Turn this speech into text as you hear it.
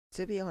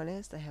To be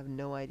honest, I have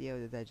no idea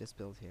what I just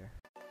built here.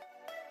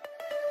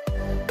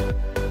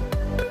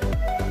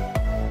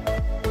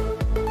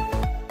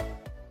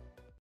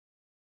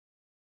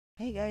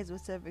 Hey guys,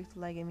 what's up? It's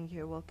Luv Gaming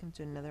here. Welcome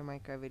to another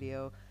Minecraft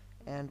video,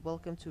 and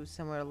welcome to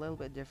somewhere a little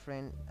bit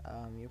different.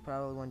 You're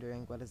probably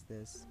wondering, what is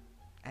this?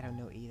 I don't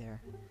know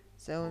either.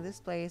 So in this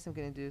place, I'm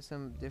gonna do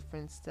some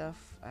different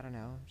stuff. I don't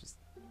know, just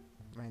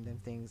random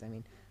things. I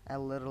mean, I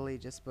literally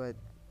just put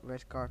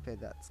red carpet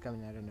that's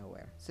coming out of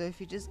nowhere. So if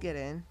you just get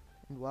in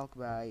and walk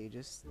by, you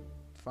just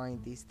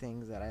find these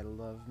things that I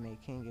love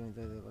making, even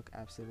though they look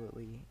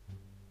absolutely,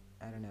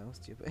 I don't know,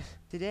 stupid.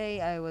 Today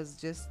I was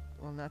just,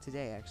 well, not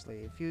today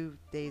actually, a few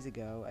days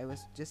ago, I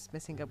was just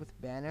messing up with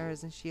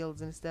banners and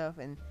shields and stuff,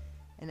 and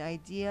an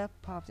idea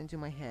popped into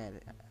my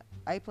head.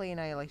 I play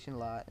Annihilation a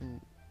lot,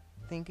 and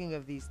thinking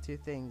of these two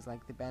things,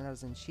 like the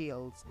banners and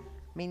shields,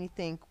 made me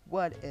think,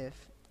 what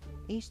if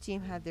each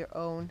team had their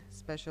own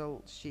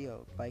special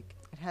shield? Like,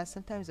 it has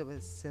sometimes a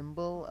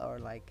symbol or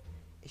like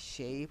a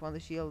shape on the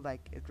shield,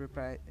 like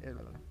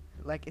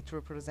it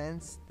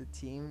represents the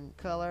team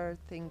color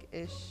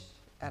thing-ish.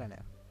 I don't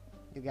know.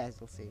 You guys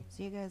will see.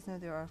 So you guys know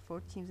there are 4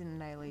 teams in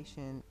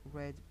Annihilation: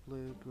 red,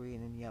 blue,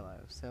 green, and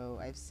yellow. So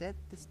I've set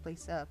this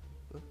place up.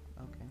 Oop,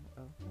 okay.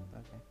 Oh,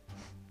 okay.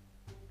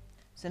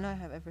 So now I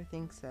have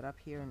everything set up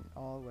here and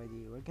all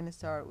ready. We're gonna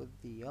start with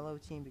the yellow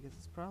team because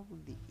it's probably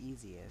the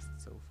easiest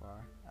so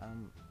far.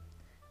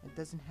 It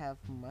doesn't have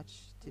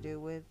much to do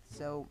with.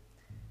 So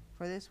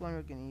for this one,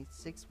 we're gonna need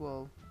 6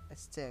 wool, a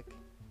stick,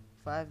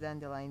 5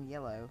 dandelion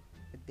yellow,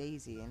 a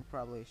daisy, and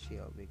probably a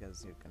shield,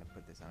 because you're gonna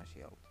put this on a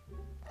shield.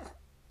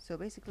 So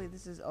basically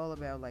this is all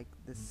about like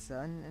the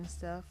sun and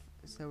stuff.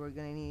 So we're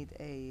gonna need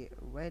a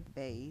red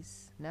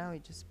base. Now we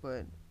just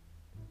put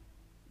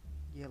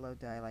yellow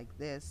dye like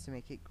this to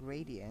make it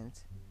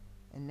gradient,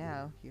 and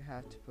now you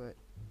have to put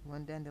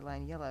 1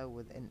 dandelion yellow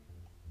with a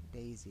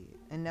daisy,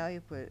 and now you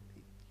put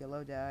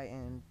yellow dye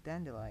and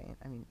dandelion.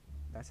 I mean,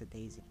 that's a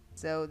daisy.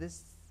 So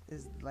this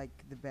is like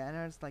the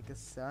banners, like a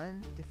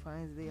sun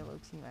defines the yellow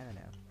team. I don't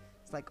know.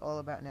 It's like all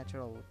about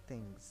natural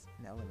things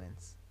and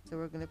elements. So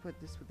we're gonna put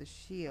this with a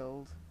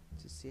shield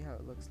to see how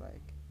it looks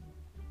like.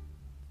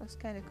 Looks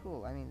kind of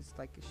cool. I mean, it's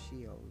like a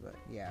shield, but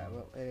yeah,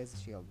 well, it is a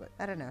shield, but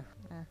I don't know.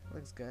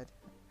 Looks good,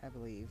 I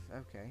believe.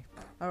 Okay.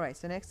 Alright,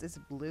 so next is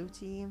blue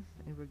team,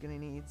 and we're gonna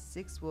need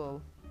 6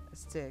 wool, a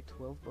stick,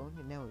 12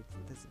 bone. No,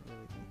 it doesn't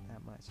really need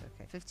that much.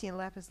 Okay. 15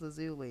 lapis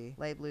lazuli,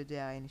 light blue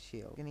dye, and a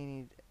shield. Gonna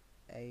need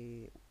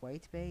a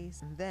white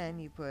base, and then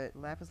you put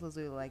lapis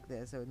lazuli like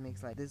this, so it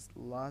makes like this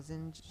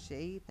lozenge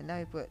shape, and now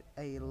you put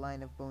a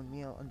line of bone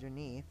meal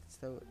underneath,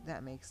 so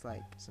that makes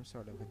like some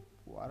sort of a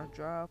water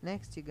drop.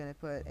 Next you're gonna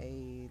put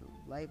a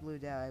light blue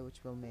dye,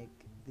 which will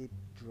make the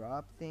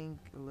drop thing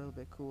a little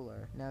bit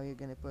cooler. Now you're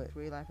gonna put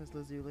 3 lapis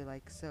lazuli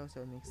like so,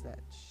 so it makes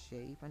that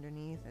shape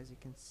underneath, as you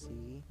can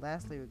see.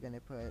 Lastly, we're gonna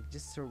put,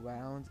 just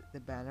surround the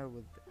banner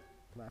with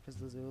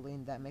lapis lazuli,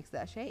 and that makes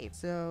that shape.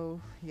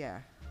 So yeah,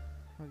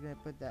 we're gonna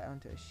put that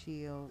onto a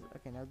shield.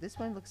 Okay, now this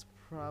one looks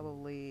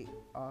probably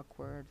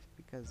awkward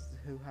because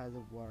who has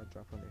a water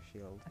drop on their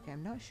shield? Okay,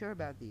 I'm not sure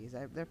about these.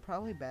 They're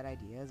probably bad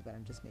ideas, but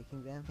I'm just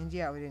making them. And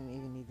yeah, we didn't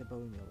even need the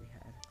bone meal we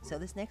had. So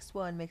this next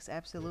one makes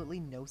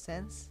absolutely no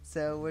sense.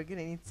 So we're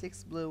gonna need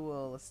 6 blue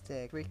wool, a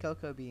stick, 3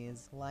 cocoa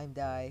beans, lime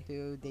dye,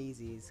 2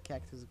 daisies,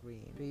 cactus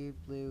green, 3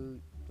 blue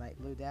light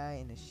blue dye,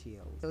 and a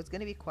shield. So it's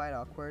gonna be quite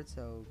awkward,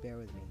 so bear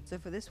with me. So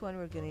for this one,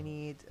 we're gonna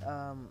need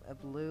a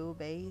blue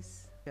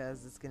base,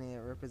 because it's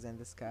gonna represent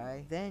the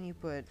sky. Then you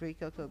put 3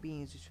 cocoa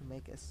beans, which will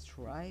make a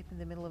stripe in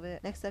the middle of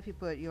it. Next up, you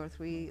put your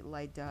 3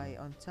 light dye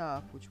on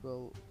top, which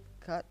will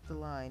cut the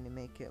line and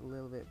make it a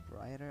little bit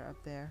brighter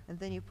up there. And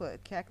then you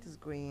put cactus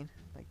green,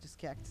 like just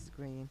cactus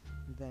green,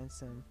 and then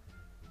some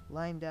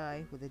lime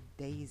dye with a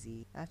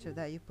daisy. After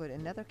that, you put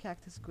another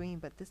cactus green,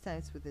 but this time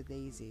it's with a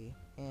daisy.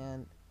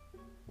 And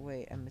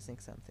wait, I'm missing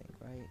something,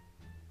 right?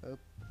 Oh.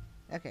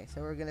 Okay,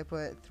 so we're gonna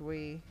put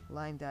 3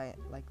 lime dye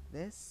like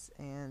this,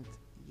 and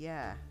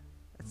yeah,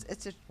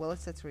 it's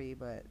a 3,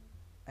 but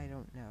I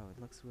don't know.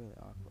 It looks really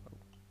awkward.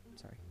 Oh,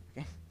 sorry.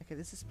 Okay. Okay,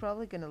 this is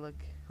probably gonna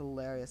look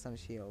hilarious on a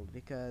shield,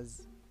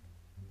 because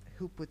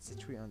who puts a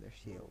tree on their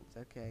shields?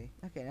 Okay.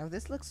 Okay, now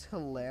this looks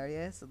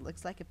hilarious. It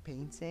looks like a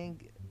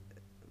painting,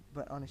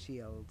 but on a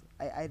shield.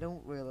 I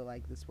don't really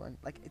like this one.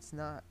 Like, it's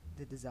not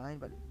the design,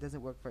 but it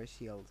doesn't work for a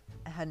shield.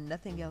 I had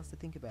nothing else to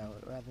think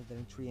about rather than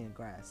a tree and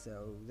grass,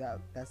 so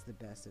that's the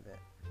best of it.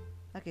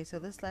 Okay, so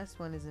this last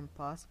one is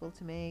impossible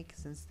to make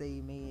since they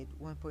made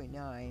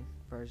 1.9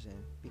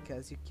 version,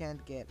 because you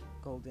can't get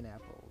golden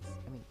apples.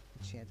 I mean,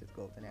 enchanted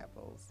golden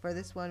apples. For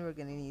this one, we're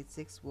gonna need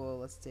 6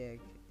 wool, a stick,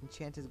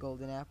 enchanted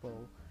golden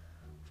apple,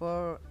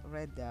 4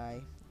 red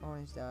dye,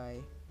 orange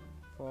dye,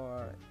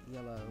 4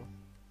 yellow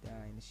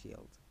dye, and a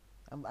shield.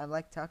 I'm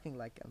like talking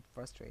like I'm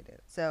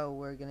frustrated. So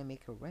we're gonna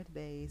make a red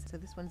base. So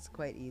this one's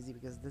quite easy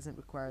because it doesn't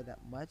require that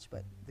much,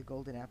 but the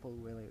golden apple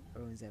really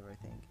ruins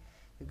everything.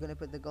 You're gonna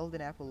put the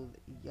golden apple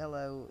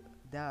yellow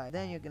dye,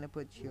 then you're gonna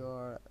put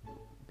your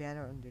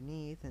banner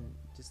underneath and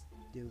just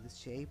do the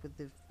shape with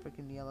the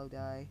freaking yellow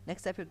dye.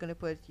 Next up, you're gonna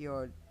put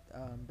your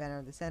banner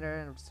in the center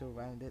and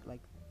surround it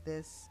like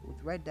this with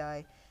red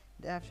dye.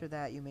 After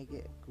that, you make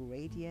it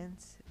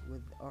gradient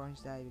with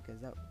orange dye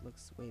because that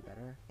looks way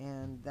better.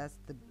 And that's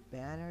the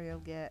banner you'll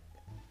get.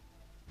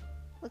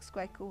 Looks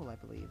quite cool, I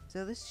believe.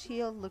 So this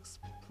shield looks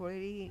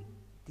pretty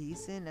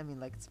decent. I mean,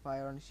 like, it's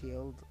fire on a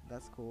shield.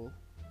 That's cool.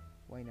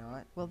 Why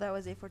not? Well, that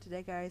was it for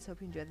today, guys.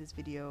 Hope you enjoyed this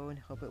video and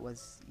hope it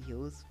was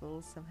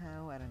useful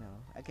somehow. I don't know.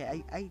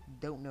 Okay, I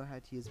don't know how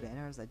to use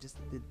banners. I just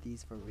did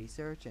these for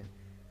research and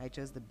I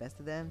chose the best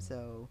of them.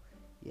 So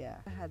yeah,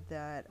 I had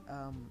that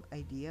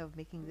idea of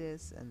making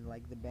this, and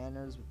like the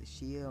banners with the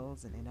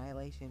shields and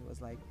Annihilation was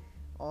like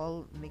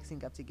all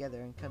mixing up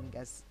together and coming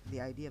as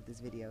the idea of this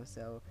video.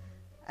 So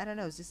I don't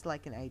know, it's just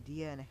like an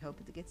idea, and I hope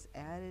it gets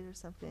added or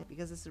something,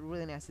 because it's a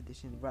really nice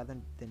addition rather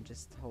than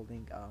just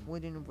holding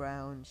wooden and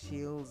brown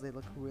shields. They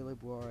look really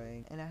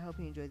boring. And I hope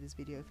you enjoyed this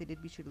video. If you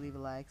did, be sure to leave a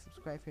like,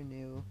 subscribe if you're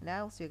new, and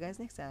I'll see you guys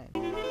next time.